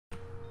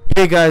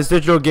Hey guys,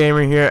 Digital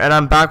Gamer here, and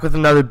I'm back with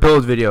another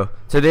build video.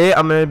 Today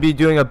I'm going to be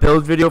doing a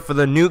build video for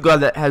the new god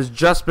that has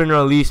just been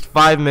released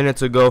 5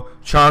 minutes ago,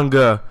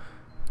 Chang'e.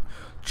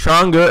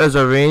 Chang'e is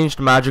a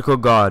ranged magical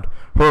god.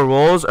 Her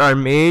roles are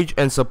mage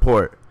and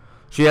support.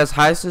 She has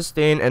high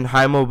sustain and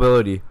high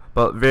mobility,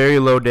 but very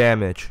low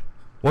damage.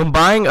 When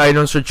buying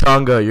items for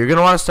Chang'e, you're going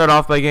to want to start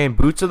off by getting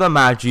Boots of the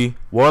Maji,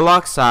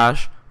 Warlock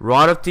Sash,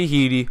 Rod of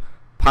Tahuti,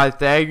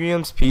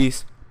 Pythagorem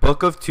Piece,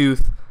 Book of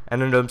Thoth,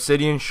 and an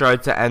Obsidian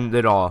Shard to end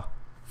it all.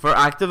 For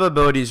active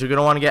abilities, you're going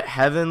to want to get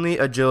Heavenly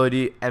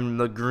Agillity and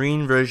the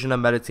green version of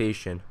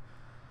Meditation.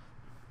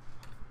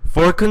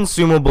 For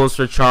consumables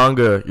for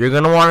Chang'e, you're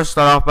going to want to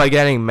start off by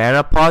getting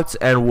mana pots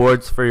and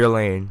wards for your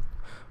lane.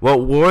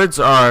 What wards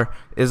are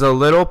is a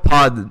little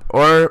pod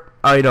or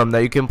item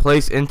that you can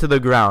place into the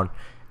ground,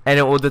 and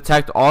it will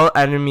detect all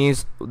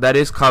enemies that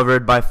is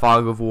covered by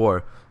fog of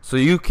war. So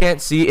you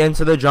can't see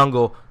into the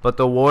jungle, but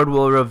the ward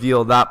will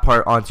reveal that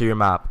part onto your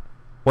map.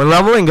 When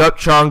leveling up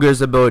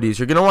Chang'e's abilities,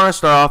 you're going to want to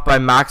start off by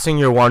maxing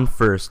your 1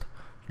 first,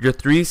 your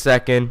 3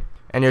 second,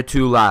 and your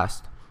 2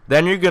 last.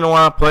 Then you're going to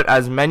want to put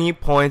as many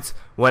points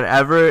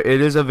whenever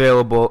it is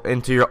available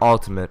into your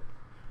ultimate.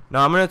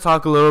 Now I'm going to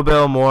talk a little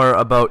bit more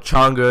about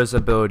Chang'e's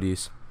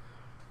abilities.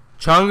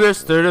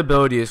 Chang'e's third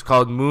ability is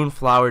called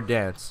Moonflower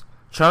Dance.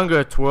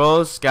 Chang'e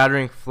twirls,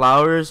 scattering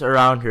flowers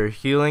around her,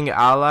 healing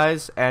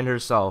allies and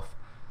herself.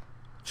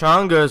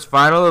 Chang'e's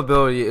final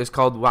ability is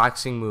called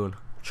Waxing Moon.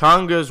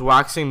 Chang'e's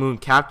Waxing Moon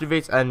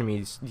captivates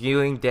enemies,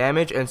 dealing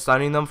damage and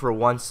stunning them for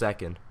 1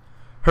 second.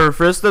 Her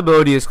first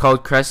ability is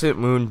called Crescent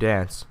Moon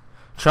Dance.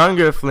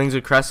 Chang'e flings a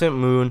crescent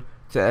moon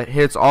that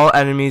hits all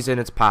enemies in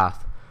its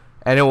path,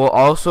 and it will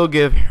also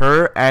give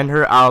her and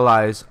her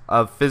allies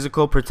a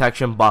physical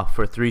protection buff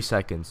for 3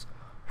 seconds.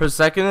 Her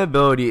second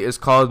ability is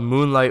called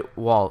Moonlight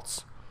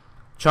Waltz.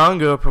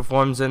 Chang'e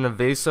performs an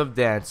evasive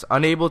dance,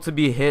 unable to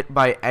be hit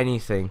by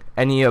anything,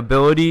 any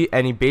ability,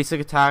 any basic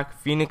attack,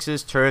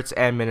 phoenixes, turrets,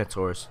 and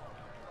minotaurs.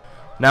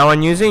 Now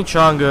when using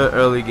Chang'e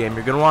early game,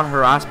 you're going to want to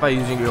harass by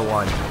using your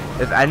 1.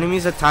 If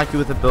enemies attack you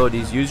with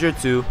abilities, use your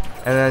 2,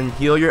 and then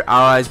heal your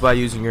allies by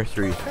using your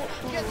 3.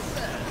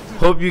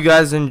 Hope you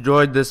guys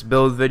enjoyed this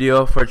build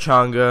video for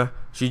Chang'e.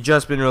 She's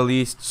just been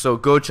released, so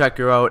go check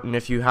her out, and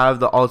if you have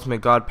the Ultimate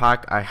God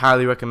Pack, I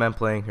highly recommend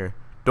playing her.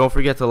 Don't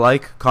forget to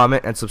like,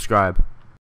 comment, and subscribe.